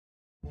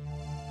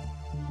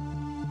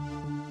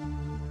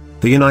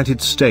The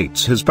United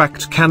States has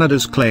backed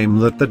Canada's claim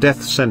that the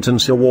death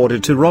sentence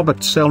awarded to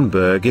Robert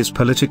Schellenberg is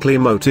politically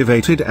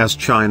motivated, as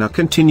China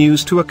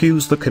continues to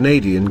accuse the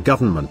Canadian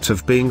government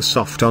of being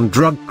soft on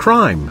drug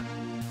crime.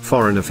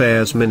 Foreign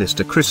Affairs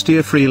Minister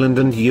Chrystia Freeland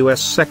and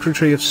U.S.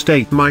 Secretary of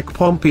State Mike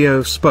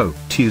Pompeo spoke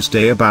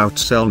Tuesday about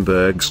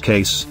Schellenberg's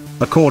case,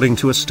 according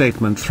to a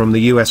statement from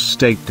the U.S.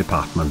 State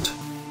Department.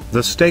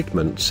 The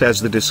statement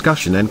says the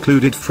discussion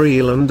included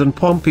Freeland and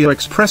Pompeo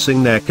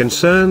expressing their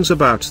concerns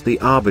about the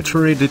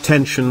arbitrary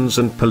detentions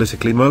and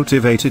politically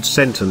motivated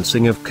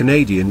sentencing of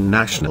Canadian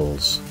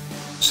nationals.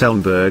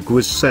 Schellenberg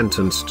was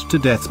sentenced to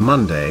death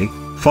Monday,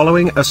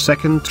 following a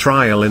second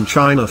trial in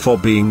China for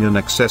being an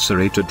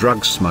accessory to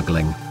drug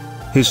smuggling.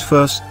 His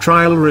first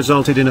trial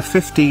resulted in a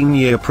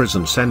 15-year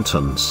prison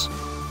sentence.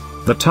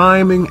 The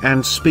timing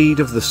and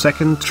speed of the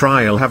second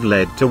trial have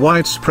led to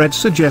widespread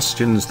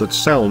suggestions that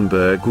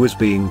Schellenberg was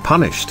being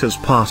punished as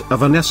part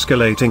of an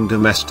escalating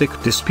domestic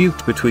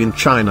dispute between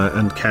China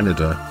and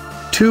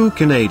Canada. Two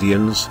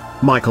Canadians,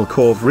 Michael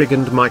Kovrig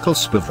and Michael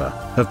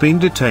Spivak, have been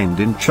detained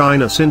in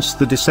China since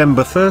the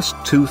December 1,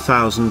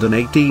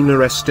 2018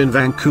 arrest in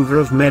Vancouver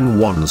of Meng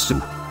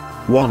Wanzhou.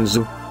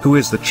 Wanzhou, who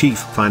is the chief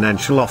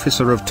financial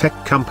officer of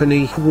tech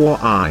company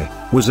Huawei,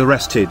 was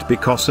arrested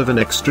because of an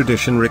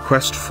extradition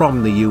request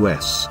from the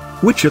US,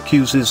 which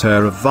accuses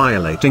her of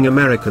violating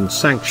American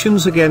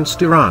sanctions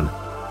against Iran.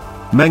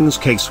 Meng's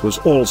case was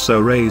also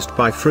raised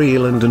by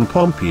Freeland and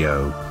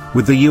Pompeo,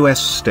 with the US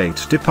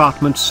State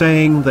Department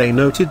saying they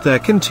noted their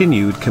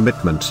continued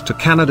commitment to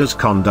Canada's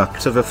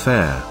conduct of a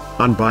fair,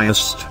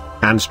 unbiased,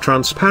 and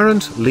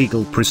transparent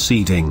legal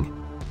proceeding.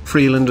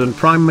 Freeland and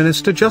Prime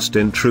Minister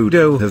Justin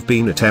Trudeau have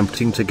been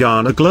attempting to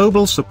garner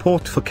global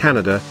support for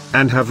Canada,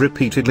 and have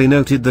repeatedly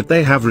noted that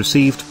they have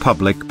received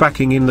public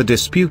backing in the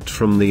dispute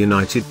from the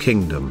United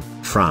Kingdom,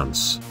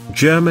 France,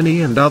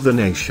 Germany and other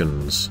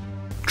nations.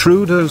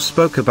 Trudeau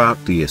spoke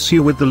about the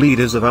issue with the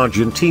leaders of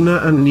Argentina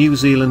and New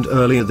Zealand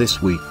earlier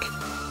this week.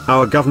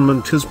 Our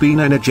government has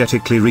been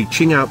energetically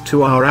reaching out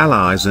to our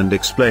allies and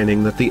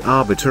explaining that the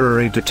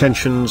arbitrary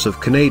detentions of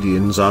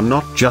Canadians are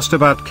not just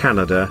about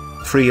Canada,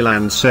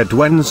 Freeland said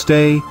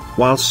Wednesday,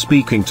 while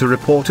speaking to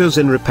reporters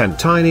in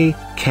Repentigny,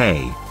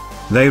 K.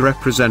 They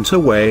represent a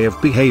way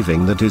of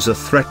behaving that is a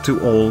threat to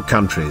all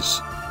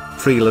countries.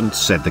 Freeland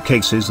said the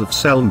cases of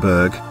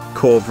Schellenberg,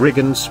 Kovrig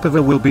and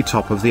Spivak will be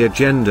top of the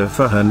agenda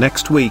for her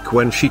next week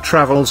when she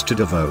travels to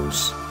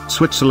Davos,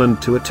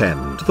 Switzerland to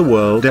attend the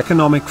World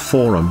Economic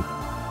Forum.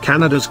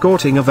 Canada's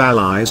courting of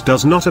allies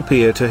does not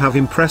appear to have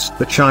impressed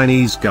the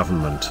Chinese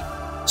government.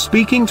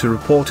 Speaking to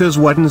reporters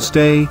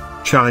Wednesday,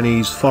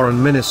 Chinese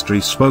Foreign Ministry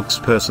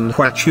spokesperson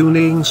Hua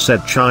Chunying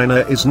said China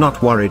is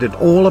not worried at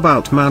all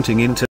about mounting